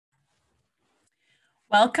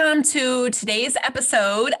Welcome to today's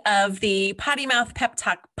episode of the Potty Mouth Pep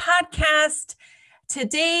Talk podcast.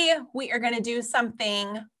 Today, we are going to do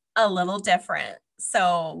something a little different.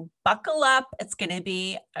 So buckle up. It's going to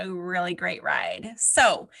be a really great ride.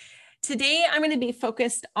 So today, I'm going to be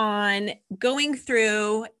focused on going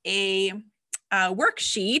through a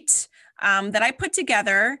worksheet that I put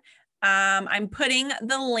together. I'm putting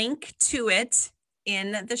the link to it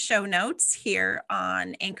in the show notes here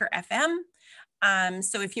on Anchor FM.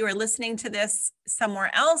 So if you are listening to this somewhere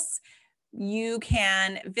else, you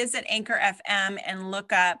can visit Anchor FM and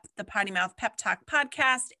look up the Potty Mouth Pep Talk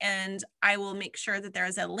podcast, and I will make sure that there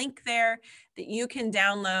is a link there that you can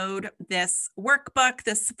download this workbook,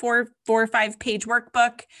 this four or 5 page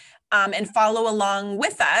workbook, and follow along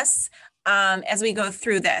with us as we go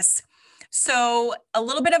through this. So a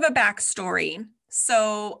little bit of a backstory.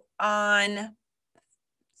 So on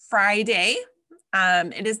Friday,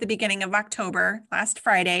 it is the beginning of October, last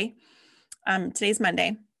Friday. Today's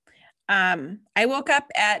Monday. I woke up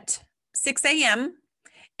at 6 a.m.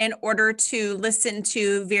 in order to listen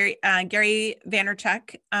to Gary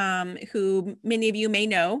Vaynerchuk, who many of you may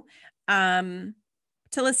know, to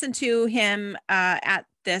listen to him at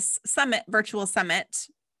this summit, virtual summit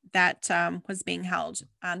that was being held.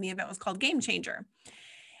 The event was called Game Changer.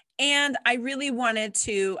 And I really wanted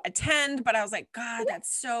to attend, but I was like, God,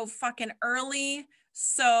 that's so fucking early.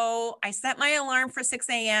 So I set my alarm for 6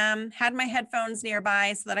 a.m., had my headphones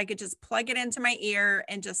nearby so that I could just plug it into my ear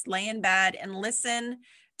and just lay in bed and listen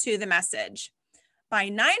to the message. By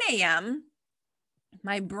 9 a.m.,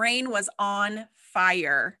 my brain was on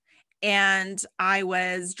fire and I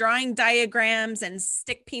was drawing diagrams and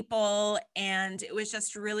stick people. And it was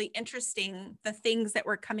just really interesting, the things that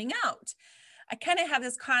were coming out. I kind of have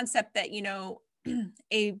this concept that, you know,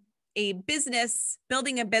 a business,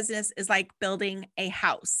 building a business is like building a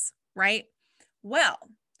house, right? Well,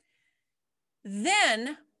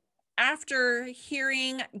 then after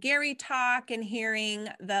hearing Gary talk and hearing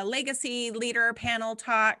the legacy leader panel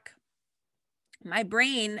talk, my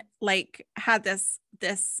brain had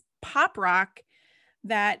this pop rock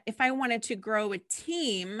that if I wanted to grow a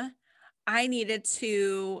team, I needed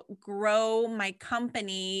to grow my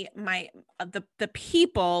company, the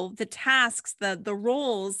people, the tasks, the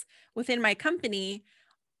roles within my company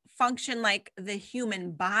function like the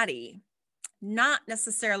human body, not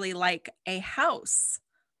necessarily like a house,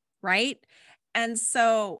 right? And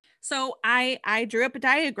so I drew up a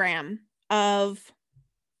diagram of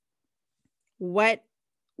what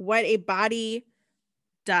a body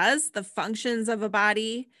does, the functions of a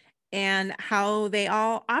body, and how they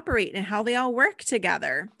all operate and how they all work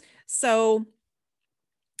together. So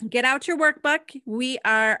get out your workbook. We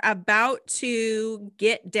are about to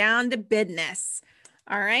get down to business.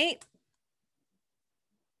 All right.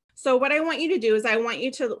 So what I want you to do is I want you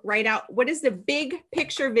to write out, what is the big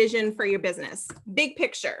picture vision for your business? Big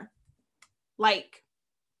picture. Like,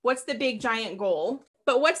 what's the big giant goal?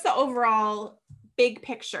 But what's the overall big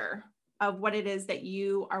picture of what it is that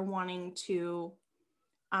you are wanting to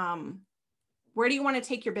where do you want to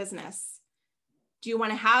take your business? Do you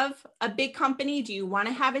want to have a big company? Do you want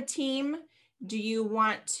to have a team? Do you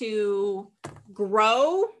want to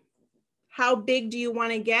grow? How big do you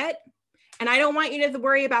want to get? And I don't want you to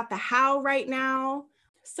worry about the how right now.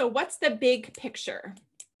 So what's the big picture?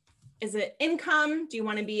 Is it income? Do you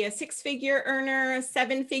want to be a 6-figure earner, a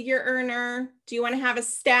 7-figure earner? Do you want to have a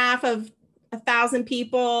staff of 1,000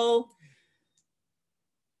 people?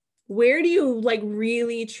 Where do you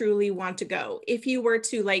really truly want to go if you were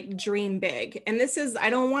to dream big? And this is, I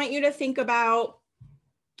don't want you to think about,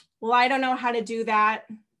 well, I don't know how to do that.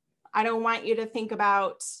 I don't want you to think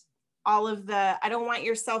about I don't want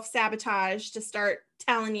your self-sabotage to start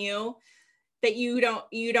telling you that you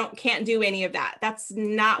can't do any of that. That's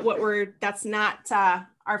not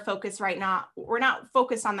our focus right now. We're not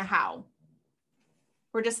focused on the how.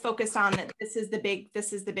 We're just focused on that. This is the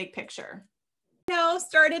big picture.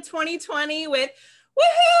 Started 2020 with,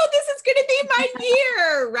 woohoo, this is going to be my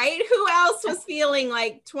year, right? Who else was feeling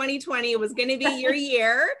like 2020 was going to be your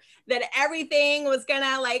year, that everything was going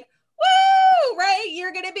to woo, right?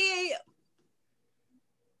 You're going to be,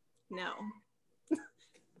 no.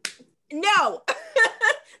 No.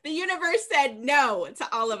 The universe said no to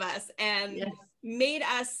all of us and made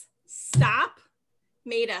us stop,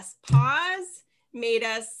 made us pause, made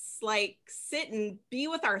us sit and be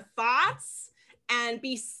with our thoughts and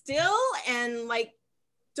be still and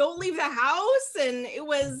don't leave the house. And it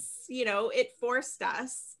was, it forced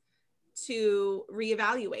us to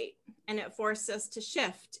reevaluate, and it forced us to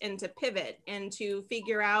shift and to pivot and to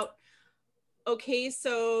figure out okay,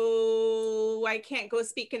 so I can't go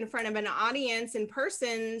speak in front of an audience in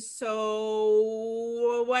person.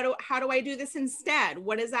 So how do I do this instead?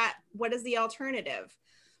 What is that? What is the alternative?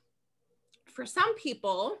 For some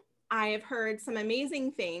people, I have heard some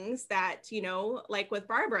amazing things that, like with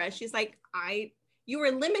Barbara, she's like, you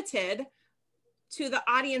were limited to the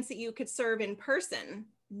audience that you could serve in person.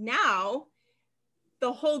 Now,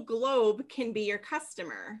 the whole globe can be your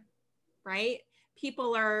customer, right?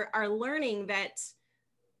 People are learning that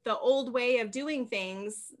the old way of doing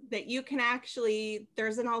things, that you can actually,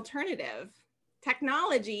 there's an alternative.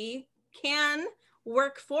 Technology can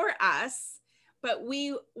work for us, but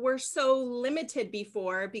we were so limited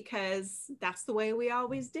before because that's the way we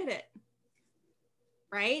always did it,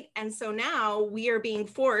 right? And so now we are being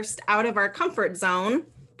forced out of our comfort zone,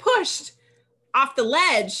 pushed off the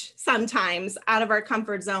ledge sometimes out of our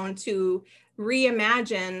comfort zone to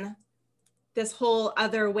reimagine this whole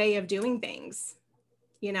other way of doing things,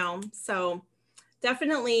 so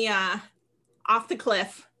definitely off the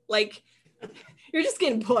cliff, like you're just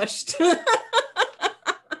getting pushed.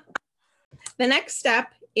 The next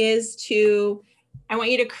step is I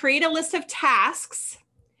want you to create a list of tasks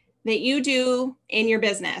that you do in your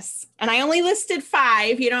business. And I only listed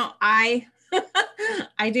 5, I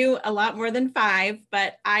do a lot more than 5,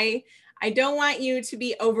 but I don't want you to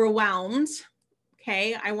be overwhelmed.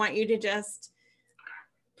 Okay. I want you to just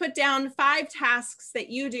put down 5 tasks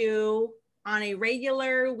that you do on a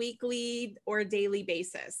regular, weekly, or daily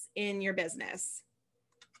basis in your business.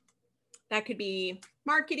 That could be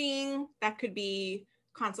marketing, that could be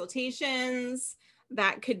consultations,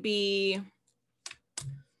 that could be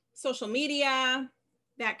social media,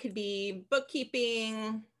 that could be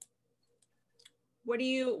bookkeeping.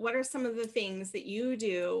 What are some of the things that you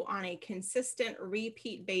do on a consistent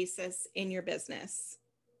repeat basis in your business?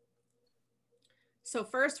 So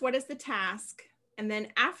first, what is the task? And then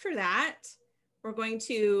after that, we're going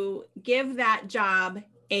to give that job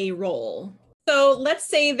a role. So let's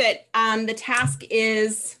say that the task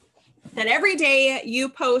is that every day you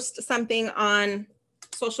post something on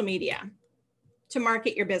social media to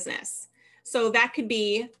market your business. So that could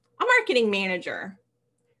be a marketing manager,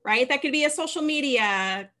 right? That could be a social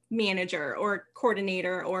media manager or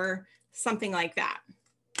coordinator or something like that.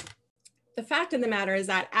 The fact of the matter is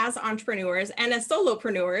that as entrepreneurs and as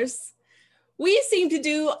solopreneurs, we seem to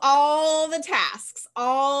do all the tasks,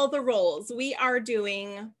 all the roles. We are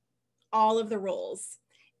doing all of the roles.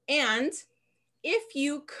 And if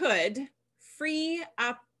you could free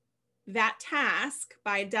up that task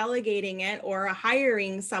by delegating it or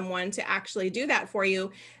hiring someone to actually do that for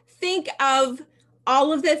you, think of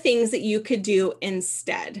all of the things that you could do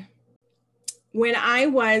instead. When I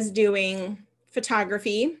was doing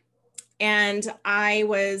photography and I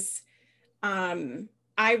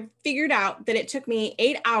figured out that it took me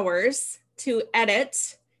 8 hours to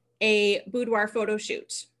edit a boudoir photo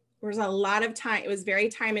shoot. There was a lot of time. It was very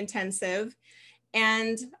time intensive.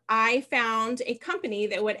 And I found a company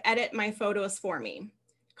that would edit my photos for me.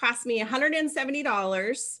 It cost me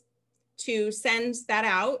 $170 to send that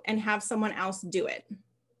out and have someone else do it.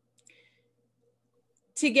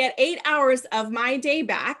 To get 8 hours of my day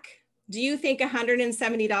back, do you think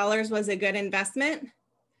 $170 was a good investment?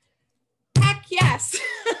 Heck yes.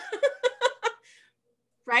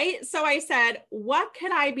 Right? So I said, what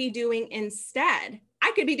could I be doing instead?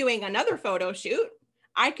 I could be doing another photo shoot.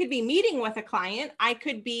 I could be meeting with a client. I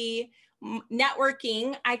could be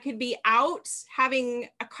networking. I could be out having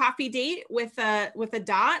a coffee date with a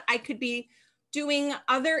dot. I could be doing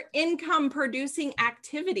other income producing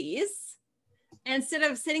activities instead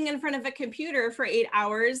of sitting in front of a computer for 8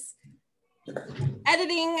 hours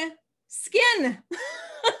editing skin.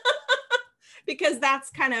 Because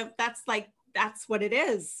that's what it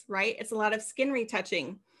is, right? It's a lot of skin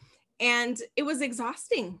retouching. And it was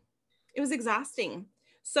exhausting. It was exhausting.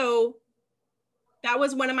 So that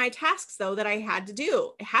was one of my tasks, though, that I had to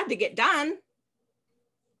do. It had to get done.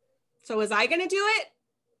 So was I going to do it?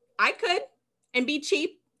 I could and be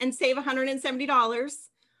cheap and save $170.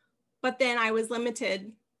 But then I was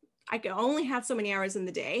limited. I could only have so many hours in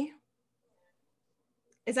the day.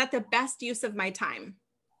 Is that the best use of my time?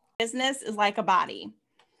 Business is like a body.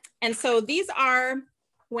 And so these are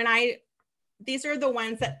the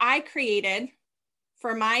ones that I created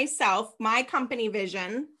for myself. My company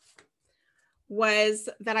vision was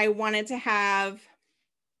that I wanted to have,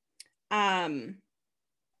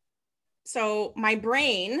 so my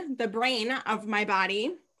brain, the brain of my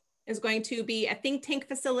body is going to be a think tank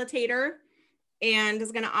facilitator and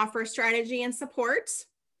is going to offer strategy and support.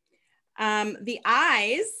 The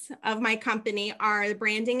eyes of my company are the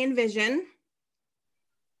branding and vision.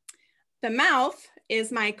 The mouth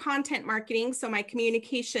is my content marketing. So my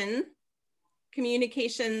communicating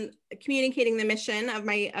the mission of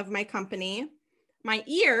my company. My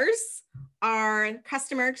ears are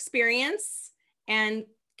customer experience and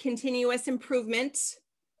continuous improvement,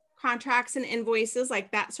 contracts and invoices,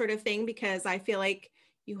 like that sort of thing, because I feel like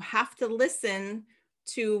you have to listen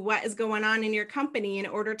to what is going on in your company in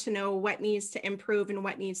order to know what needs to improve and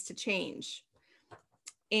what needs to change.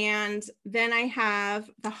 And then I have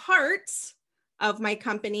the heart of my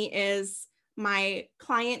company is my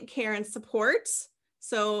client care and support.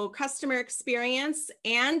 So customer experience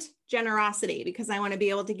and generosity, because I want to be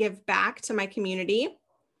able to give back to my community.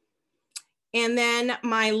 And then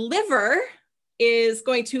my liver is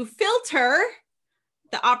going to filter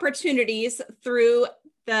the opportunities through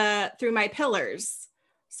my pillars.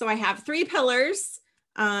 So I have 3 pillars,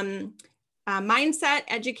 mindset,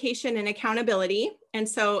 education, and accountability. And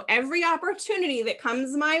so every opportunity that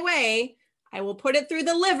comes my way, I will put it through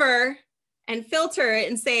the liver and filter it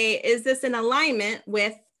and say, is this in alignment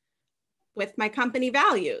with my company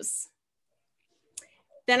values?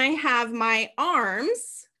 Then I have my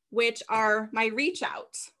arms, which are my reach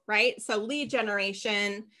out, right? So lead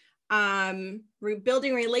generation,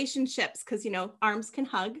 building relationships, because, you know, arms can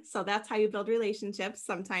hug. So that's how you build relationships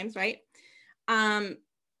sometimes, right?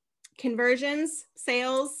 Conversions,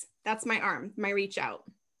 sales, that's my arm, my reach out.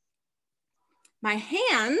 My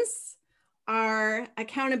hands are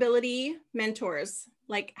accountability mentors,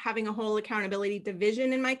 like having a whole accountability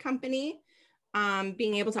division in my company,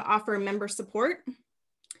 being able to offer member support.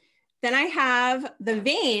 Then I have the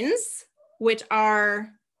veins, which are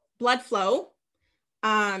blood flow,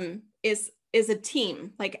 is a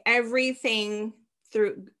team. Like everything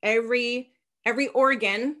through every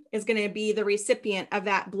organ is going to be the recipient of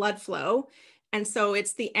that blood flow. And so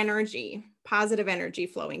it's the energy, positive energy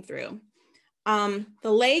flowing through. The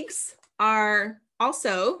legs are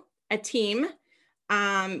also a team,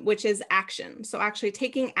 which is action. So actually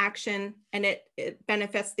taking action, and it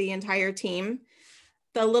benefits the entire team.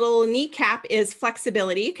 The little kneecap is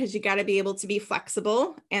flexibility, because you got to be able to be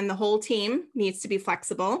flexible, and the whole team needs to be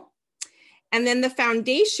flexible. And then the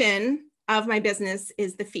foundation of my business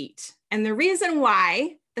is the feet. And the reason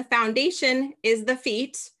why the foundation is the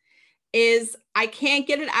feet is I can't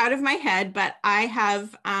get it out of my head, but I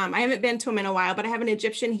haven't been to him in a while, but I have an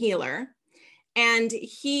Egyptian healer, and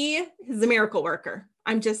he is a miracle worker.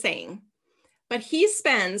 I'm just saying, but he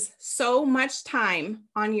spends so much time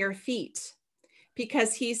on your feet,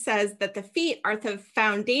 because he says that the feet are the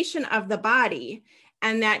foundation of the body,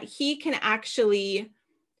 and that he can actually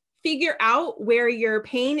figure out where your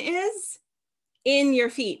pain is in your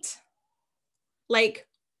feet. Like,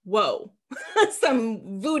 whoa,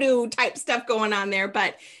 some voodoo type stuff going on there,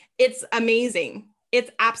 but it's amazing.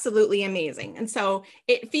 It's absolutely amazing. And so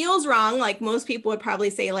it feels wrong. Like most people would probably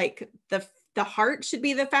say like the heart should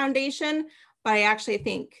be the foundation, but I actually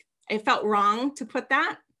think it felt wrong to put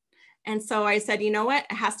that. And so I said, you know what?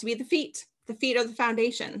 It has to be the feet. The feet are the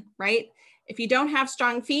foundation, right? If you don't have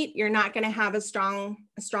strong feet, you're not going to have a strong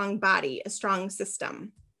body, a strong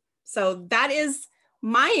system. So that is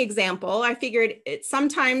my example. I figured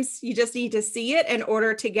sometimes you just need to see it in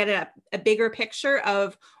order to get a bigger picture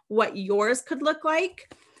of what yours could look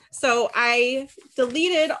like. So I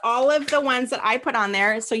deleted all of the ones that I put on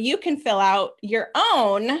there so you can fill out your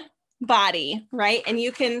own body, right? And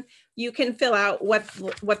you can fill out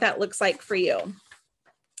what that looks like for you.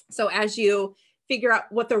 So as you figure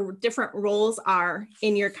out what the different roles are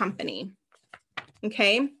in your company.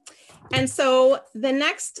 Okay. And so the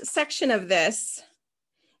next section of this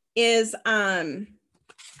is, I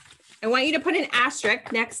want you to put an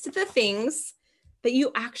asterisk next to the things that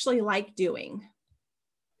you actually like doing.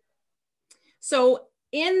 So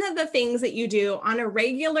in the things that you do on a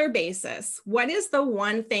regular basis, what is the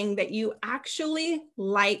one thing that you actually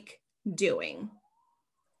like doing?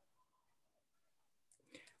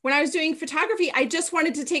 When I was doing photography, I just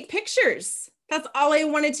wanted to take pictures. That's all I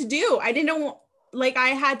wanted to do. I didn't like, I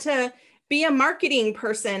had to be a marketing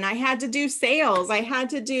person. I had to do sales. And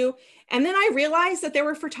then I realized that there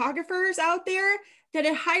were photographers out there that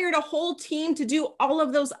had hired a whole team to do all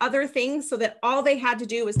of those other things so that all they had to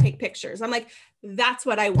do was take pictures. I'm like, that's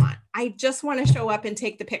what I want. I just want to show up and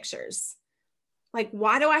take the pictures. Like,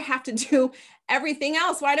 why do I have to do everything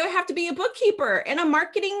else? Why do I have to be a bookkeeper and a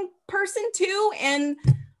marketing person too? And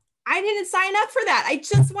I didn't sign up for that. I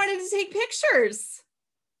just wanted to take pictures,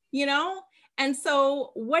 you know? And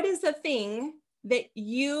so what is the thing that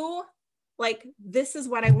you like, this is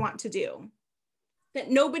what I want to do,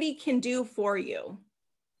 that nobody can do for you?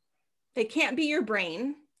 They can't be your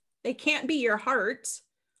brain. They can't be your heart.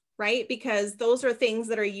 right? Because those are things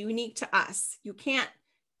that are unique to us. You can't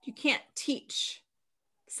teach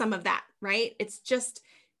some of that, right? It's just,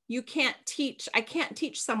 I can't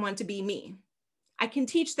teach someone to be me. I can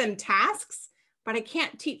teach them tasks, but I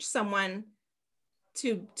can't teach someone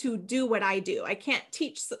to do what I do. I can't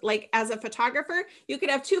teach, like as a photographer, you could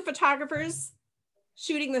have two photographers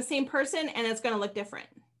shooting the same person and it's going to look different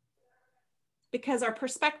because our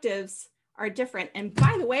perspectives are different. And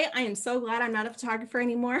by the way, I am so glad I'm not a photographer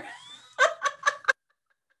anymore.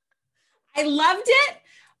 I loved it,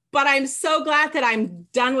 but I'm so glad that I'm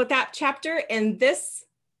done with that chapter. And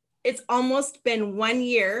it's almost been 1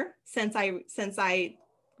 year since I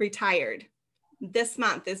retired. This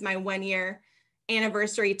month is my 1 year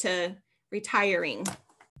anniversary to retiring.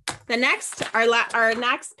 The next, our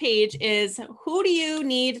next page is, who do you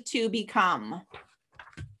need to become?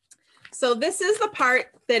 So this is the part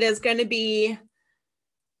that is going to be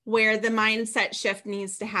where the mindset shift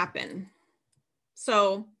needs to happen.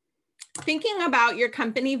 So thinking about your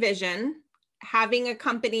company vision, having a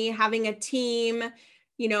company, having a team,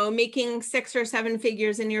 making 6 or 7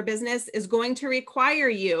 figures in your business is going to require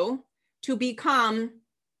you to become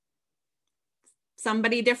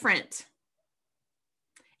somebody different.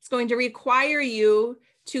 It's going to require you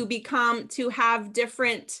to have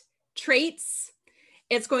different traits.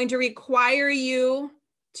 It's going to require you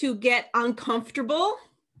to get uncomfortable.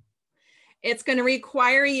 It's going to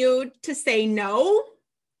require you to say no.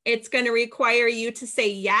 It's going to require you to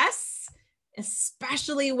say yes,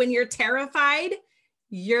 especially when you're terrified.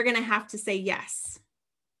 You're going to have to say yes,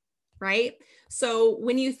 right? So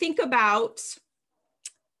when you think about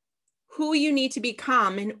who you need to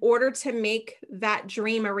become in order to make that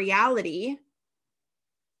dream a reality,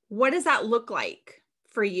 what does that look like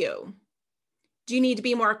for you? Do you need to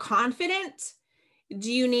be more confident? How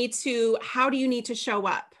do you need to show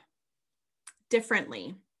up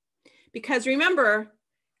differently? Because remember,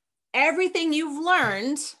 everything you've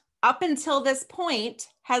learned up until this point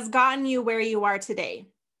has gotten you where you are today.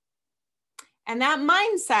 And that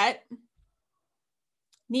mindset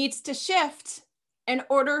needs to shift in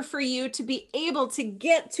order for you to be able to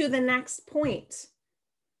get to the next point.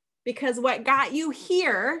 Because what got you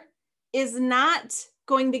here is not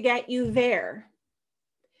going to get you there.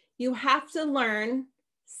 You have to learn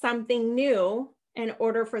something new in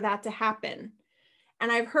order for that to happen.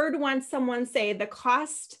 And I've heard once someone say the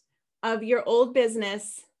cost of your old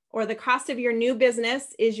business or the cost of your new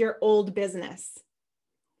business is your old business.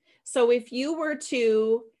 So if you were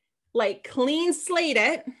to clean slate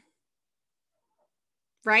it,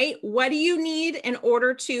 right? What do you need in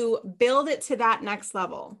order to build it to that next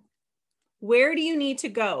level? Where do you need to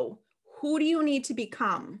go? Who do you need to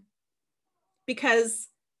become? Because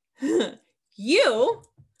you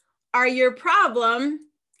are your problem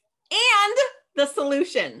and the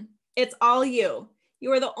solution. It's all you.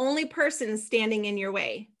 You are the only person standing in your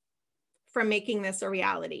way from making this a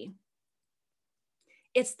reality.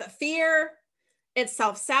 It's the fear, it's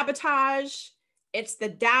self-sabotage, it's the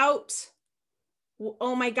doubt.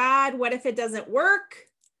 Oh my God, what if it doesn't work?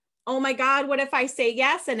 Oh my God, what if I say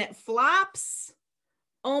yes and it flops?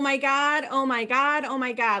 Oh my God, oh my God, oh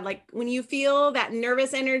my God. Like when you feel that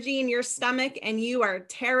nervous energy in your stomach and you are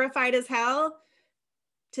terrified as hell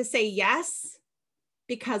to say yes,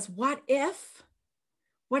 because what if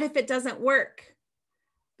it doesn't work?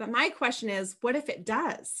 But my question is, what if it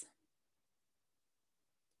does?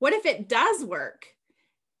 What if it does work?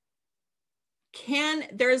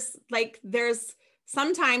 There's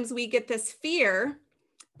sometimes we get this fear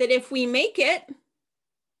that if we make it,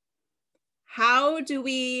 how do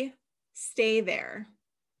we stay there?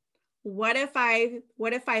 What if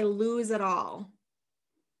I lose it all?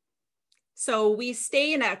 So we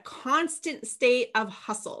stay in a constant state of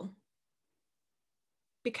hustle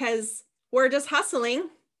because we're just hustling.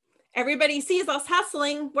 Everybody sees us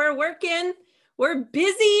hustling. We're working, we're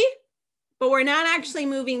busy, but we're not actually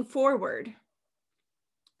moving forward.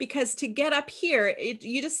 Because to get up here,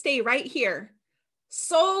 you just stay right here,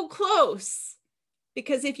 so close.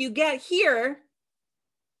 Because if you get here,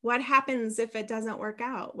 what happens if it doesn't work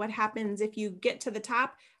out? What happens if you get to the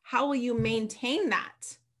top? How will you maintain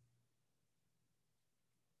that?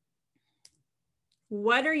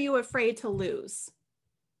 What are you afraid to lose?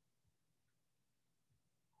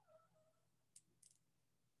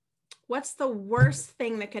 What's the worst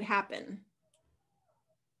thing that could happen?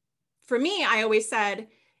 For me, I always said,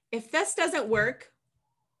 if this doesn't work,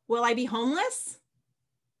 will I be homeless?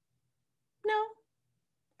 No,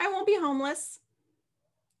 I won't be homeless.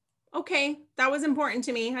 Okay, that was important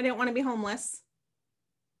to me. I didn't want to be homeless.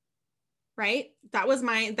 Right? That was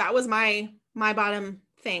my bottom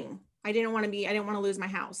thing. I didn't want to lose my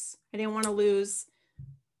house. I didn't want to lose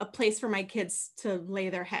a place for my kids to lay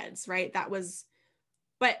their heads, right?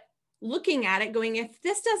 But looking at it going, if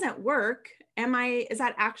this doesn't work, is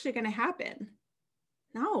that actually going to happen?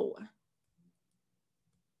 No.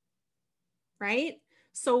 Right?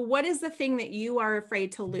 So what is the thing that you are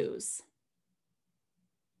afraid to lose?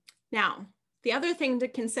 Now, the other thing to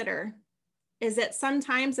consider is that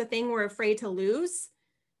sometimes the thing we're afraid to lose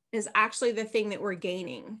is actually the thing that we're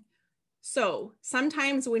gaining. So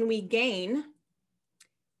sometimes when we gain,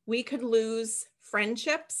 we could lose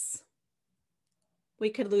friendships, we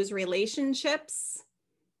could lose relationships,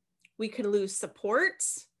 we could lose support.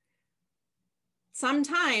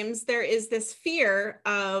 Sometimes there is this fear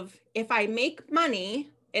of, if I make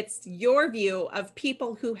money, it's your view of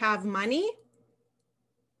people who have money.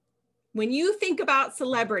 When you think about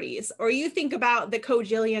celebrities or you think about the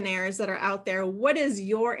cojillionaires that are out there, what is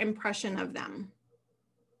your impression of them?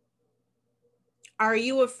 Are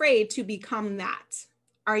you afraid to become that?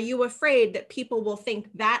 Are you afraid that people will think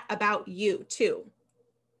that about you too?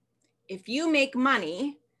 If you make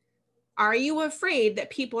money, are you afraid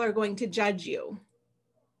that people are going to judge you?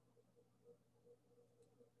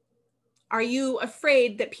 Are you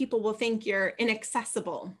afraid that people will think you're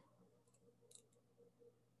inaccessible?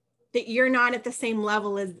 That you're not at the same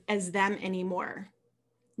level as them anymore?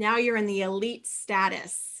 Now you're in the elite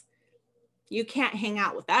status. You can't hang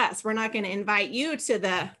out with us. We're not going to invite you to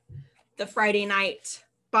the Friday night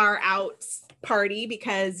bar out party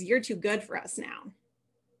because you're too good for us now.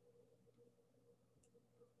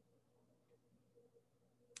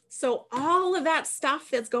 So all of that stuff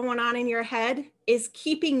that's going on in your head is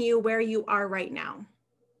keeping you where you are right now.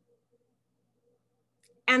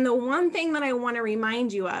 And the one thing that I want to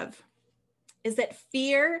remind you of is that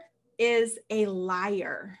fear is a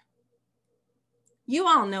liar. You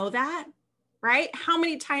all know that, right? How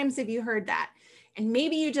many times have you heard that? And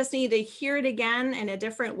maybe you just need to hear it again in a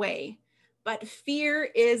different way. But fear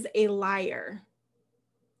is a liar.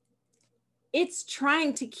 It's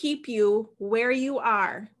trying to keep you where you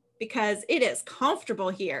are because it is comfortable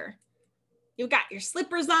here. You've got your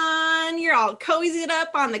slippers on, you're all cozied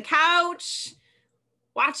up on the couch,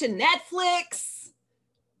 watching Netflix,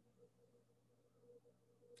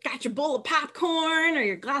 got your bowl of popcorn or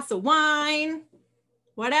your glass of wine,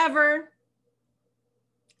 whatever.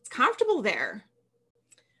 It's comfortable there.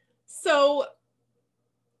 So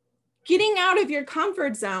getting out of your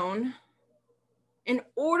comfort zone in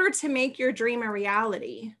order to make your dream a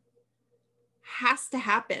reality has to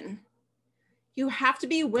happen. You have to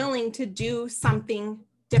be willing to do something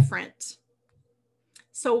different.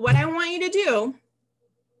 So what I want you to do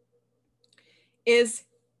is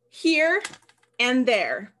here and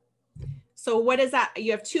there. So what is that?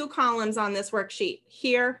 You have 2 columns on this worksheet,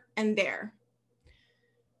 here and there.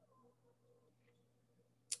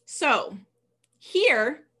 So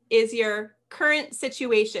here is your current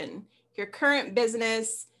situation, your current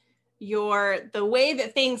business, the way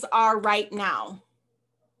that things are right now.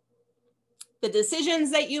 The decisions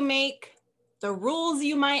that you make, the rules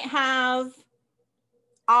you might have,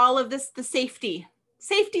 all of this, the safety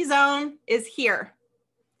zone is here.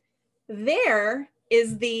 There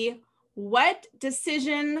is what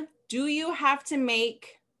decision do you have to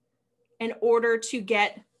make in order to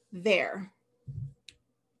get there?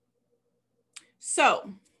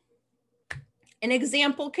 So an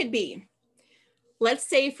example could be, let's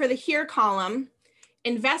say for the here column,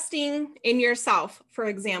 investing in yourself, for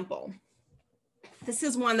example. This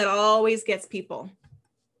is one that always gets people,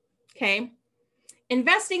 okay?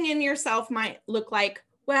 Investing in yourself might look like,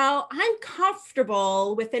 well, I'm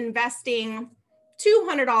comfortable with investing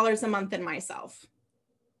 $200 a month in myself.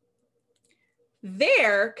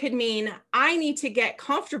 There could mean I need to get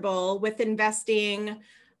comfortable with investing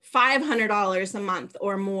 $500 a month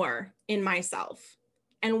or more in myself.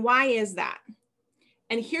 And why is that?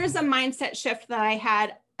 And here's a mindset shift that I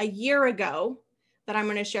had a year ago that I'm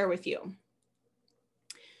going to share with you.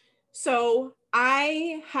 So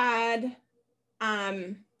I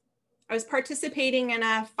was participating in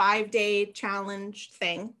a 5-day challenge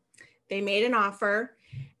thing. They made an offer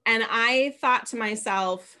and I thought to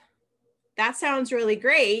myself, that sounds really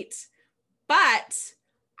great, but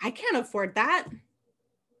I can't afford that.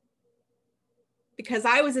 Because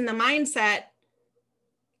I was in that mindset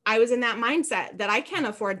that I can't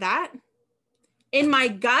afford that. In my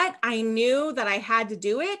gut, I knew that I had to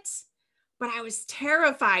do it, but I was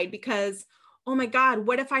terrified because, oh my God,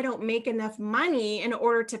 what if I don't make enough money in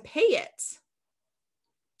order to pay it?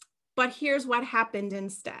 But here's what happened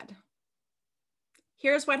instead.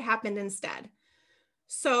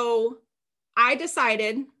 So I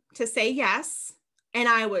decided to say yes. And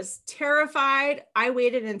I was terrified. I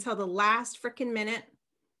waited until the last freaking minute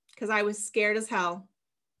because I was scared as hell.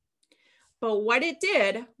 But what it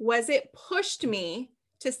did was it pushed me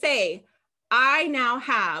to say, I now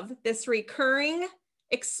have this recurring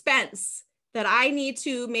expense that I need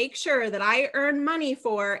to make sure that I earn money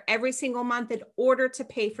for every single month in order to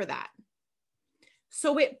pay for that.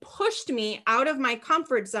 So it pushed me out of my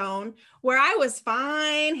comfort zone where I was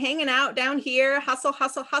fine hanging out down here, hustle,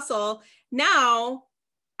 hustle, hustle. Now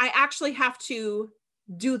I actually have to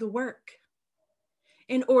do the work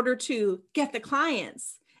in order to get the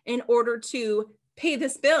clients, in order to pay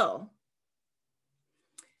this bill.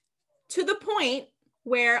 To the point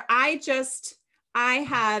where I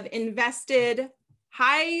have invested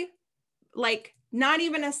not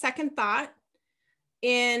even a second thought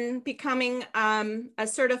in becoming a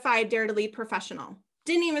certified Dare to Lead professional.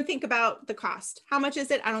 Didn't even think about the cost. How much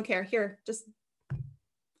is it? I don't care. Here, just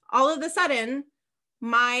all of a sudden,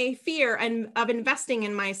 my fear of investing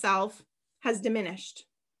in myself has diminished.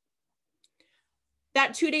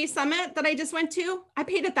 That 2-day summit that I just went to, I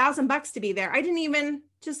paid $1,000 to be there. I didn't even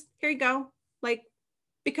here you go.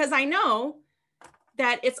 Because I know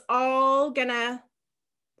that it's all gonna,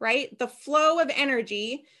 right? The flow of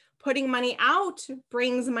energy, putting money out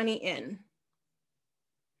brings money in.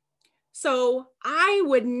 So I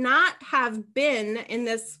would not have been in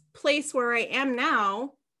this place where I am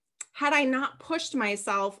now had I not pushed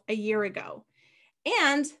myself a year ago.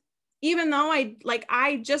 And even though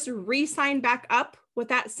I just re-signed back up with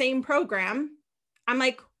that same program, I'm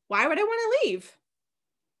like, why would I want to leave?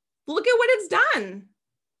 Look at what it's done.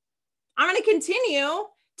 I'm going to continue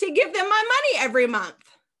to give them my money every month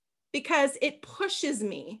because it pushes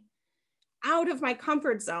me out of my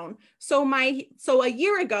comfort zone. So a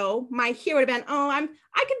year ago, my here would have been, I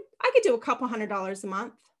could do a couple $100 a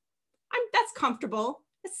month. That's comfortable.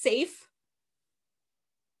 It's safe.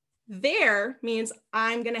 There means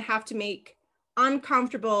I'm going to have to make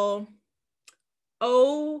uncomfortable.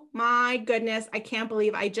 Oh my goodness, I can't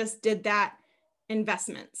believe I just did that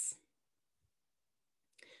investments.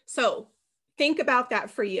 So think about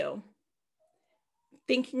that for you.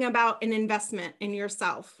 Thinking about an investment in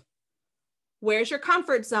yourself. Where's your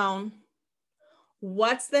comfort zone?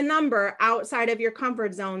 What's the number outside of your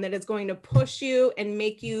comfort zone that is going to push you and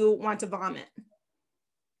make you want to vomit?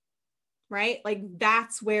 Right?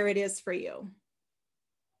 That's where it is for you.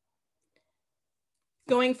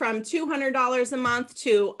 Going from $200 a month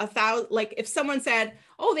to $1,000, if someone said,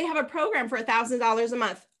 oh, they have a program for $1,000 a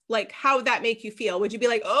month, how would that make you feel? Would you be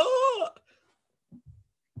like, oh,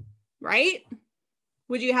 right?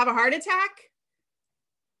 Would you have a heart attack?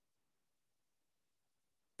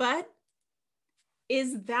 But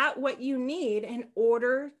is that what you need in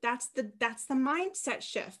order? That's the mindset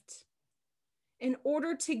shift. In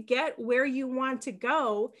order to get where you want to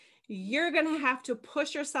go, you're going to have to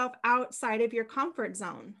push yourself outside of your comfort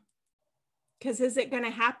zone. Because is it going to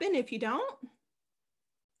happen if you don't?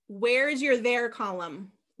 Where is your there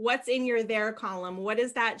column? What's in your there column? What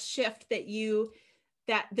is that shift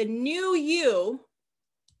that the new you,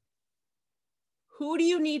 who do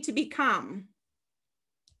you need to become?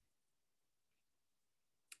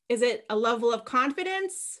 Is it a level of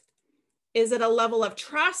confidence? Is it a level of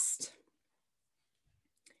trust?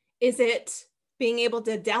 Is it being able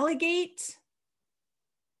to delegate?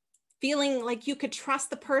 Feeling like you could trust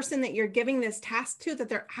the person that you're giving this task to, that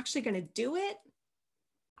they're actually going to do it?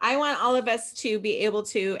 I want all of us to be able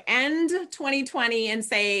to end 2020 and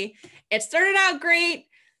say, it started out great.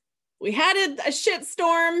 We had a shit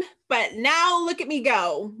storm, but now look at me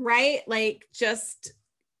go, right? Just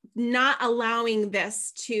not allowing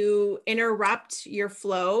this to interrupt your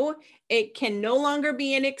flow. It can no longer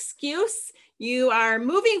be an excuse. You are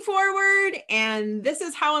moving forward and this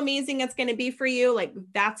is how amazing it's going to be for you.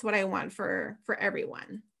 That's what I want for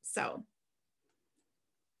everyone. So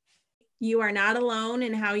you are not alone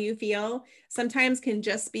in how you feel. Sometimes can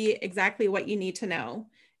just be exactly what you need to know,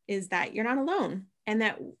 is that you're not alone. And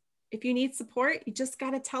that if you need support, you just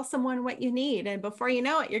got to tell someone what you need. And before you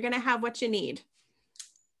know it, you're going to have what you need.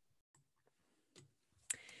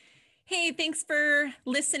 Hey, thanks for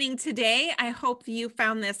listening today. I hope you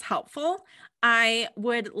found this helpful. I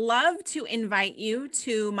would love to invite you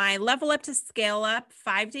to my Level Up to Scale Up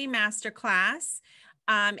 5-day masterclass.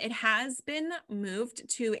 It has been moved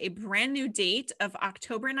to a brand new date of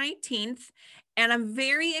October 19th. And I'm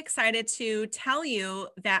very excited to tell you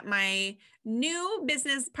that my new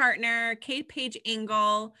business partner, Kate Page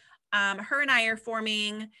Engel, her and I are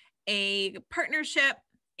forming a partnership,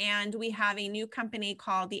 and we have a new company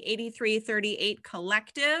called the 8338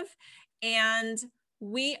 Collective. And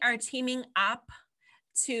we are teaming up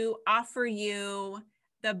to offer you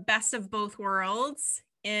the best of both worlds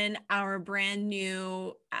in our brand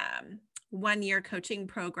new 1-year coaching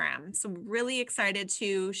program. So really excited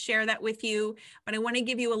to share that with you, but I want to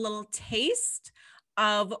give you a little taste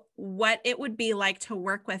of what it would be like to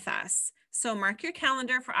work with us. So mark your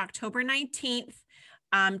calendar for October 19th,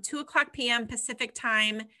 2:00 p.m. Pacific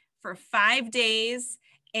time for 5 days.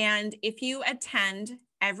 And if you attend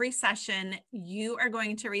every session, you are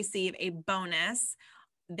going to receive a bonus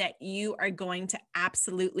that you are going to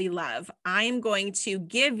absolutely love. I am going to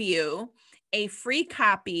give you a free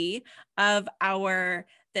copy of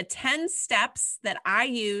the 10 steps that I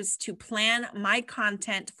use to plan my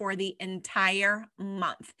content for the entire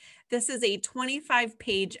month. This is a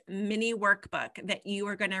 25-page mini workbook that you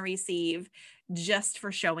are going to receive just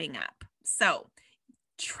for showing up. So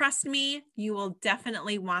trust me, you will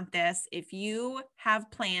definitely want this if you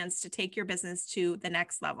have plans to take your business to the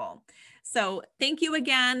next level. So thank you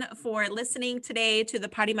again for listening today to the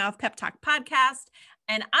Potty Mouth Pep Talk podcast,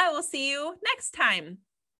 and I will see you next time.